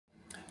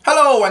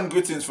Hello and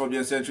greetings from the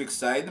eccentric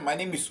side. My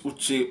name is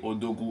Uche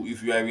Odogu.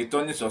 If you are a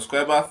returning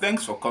subscriber,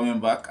 thanks for coming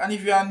back. And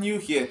if you are new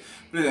here,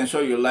 please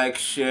ensure you like,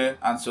 share,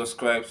 and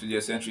subscribe to the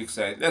eccentric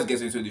side. Let's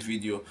get into the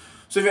video.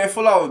 So if you're a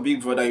follower of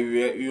Big Brother,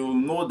 you'll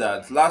know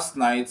that last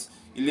night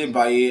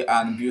Ilebaye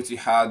and Beauty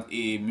had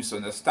a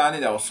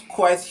misunderstanding that was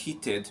quite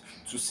heated,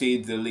 to say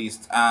the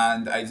least.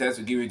 And I decided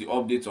to give you the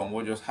update on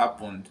what just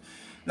happened.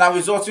 Now,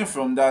 resulting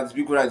from that,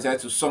 Big Brother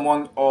decided to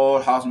summon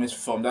all housemates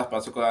from that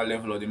particular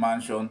level of the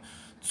mansion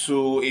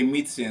to a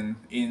meeting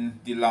in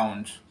the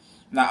lounge.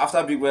 Now,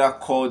 after Big Brother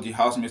called the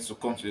housemates to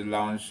come to the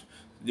lounge,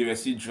 they were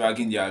still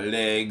dragging their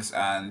legs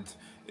and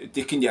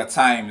taking their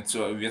time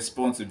to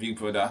respond to Big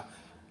Brother.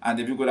 And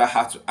the Big Brother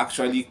had to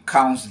actually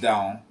count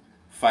down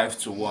 5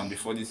 to 1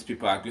 before these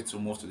people agreed to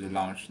move to the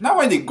lounge. Now,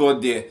 when they got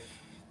there,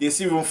 they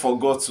still even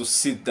forgot to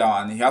sit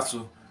down, and he had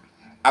to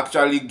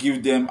actually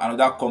give them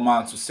another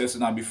command to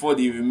settle down before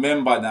they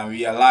remembered and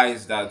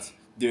realized that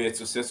they were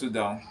to settle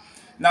down.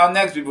 Now,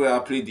 next, people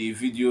have played the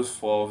videos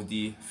for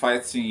the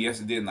fighting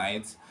yesterday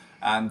night,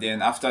 and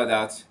then after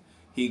that,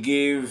 he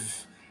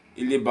gave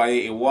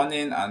Ilebaye a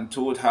warning and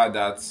told her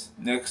that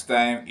next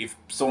time, if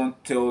someone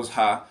tells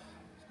her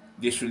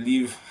they should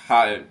leave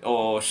her,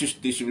 or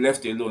they should be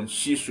left alone,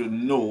 she should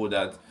know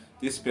that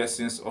these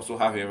persons also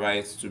have a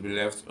right to be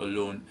left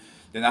alone.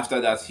 Then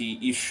after that,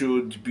 he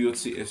issued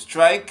Beauty a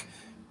strike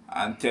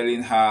and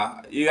telling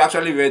her, he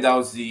actually read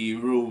out the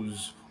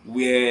rules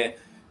where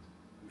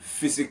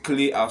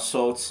physically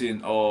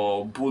assaulting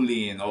or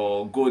bullying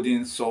or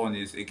goading someone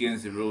is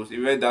against the rules. He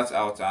read that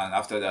out, and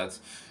after that,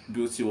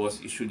 Beauty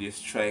was issued a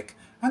strike.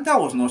 And that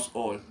was not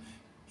all.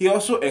 He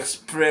also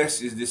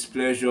expressed his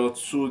displeasure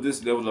to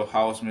this level of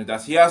housemate,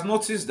 that he has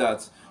noticed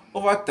that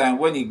over time,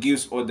 when he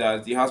gives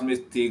orders, the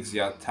housemate takes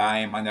their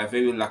time and they are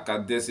very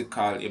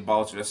lackadaisical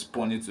about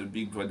responding to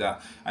Big Brother,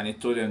 and he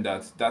told them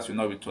that that will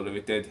not be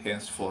tolerated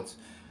henceforth.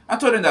 I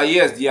told them that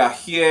yes, they are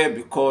here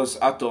because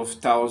out of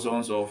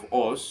thousands of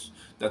us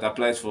that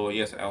applied for,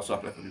 yes, I also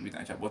applied for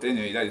BBNaija, but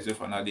anyway, that is it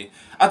for another day.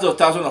 Out of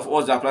thousands of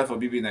us that applied for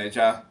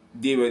BBNaija,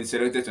 they were the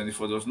selected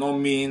 24. Does not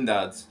mean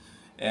that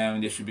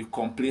they should be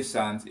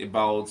complacent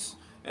about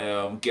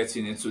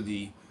getting into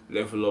the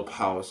LevelUp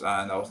house.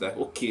 And I was like,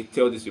 okay,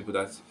 tell these people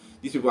that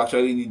these people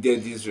actually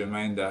needed this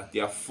reminder. They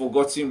have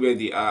forgotten where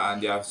they are,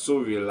 and they are so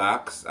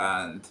relaxed,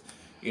 and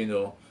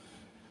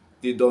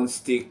they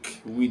don't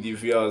take with the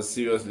viewers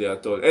seriously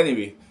at all.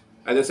 Anyway,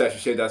 I just should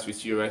share that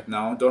with you right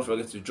now. Don't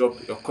forget to drop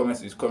your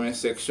comments in the comment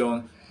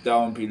section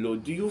down below.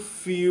 Do you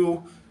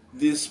feel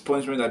this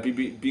punishment that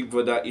Big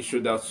Brother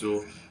issued out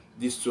to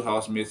these two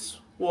housemates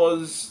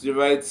was the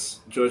right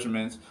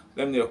judgment?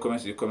 Let me know your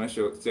comments in the comment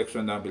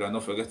section down below. And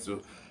don't forget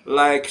to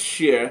like,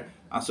 share,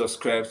 and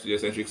subscribe to the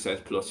Eccentric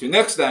Side Plus. See you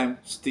next time.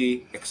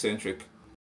 Stay eccentric.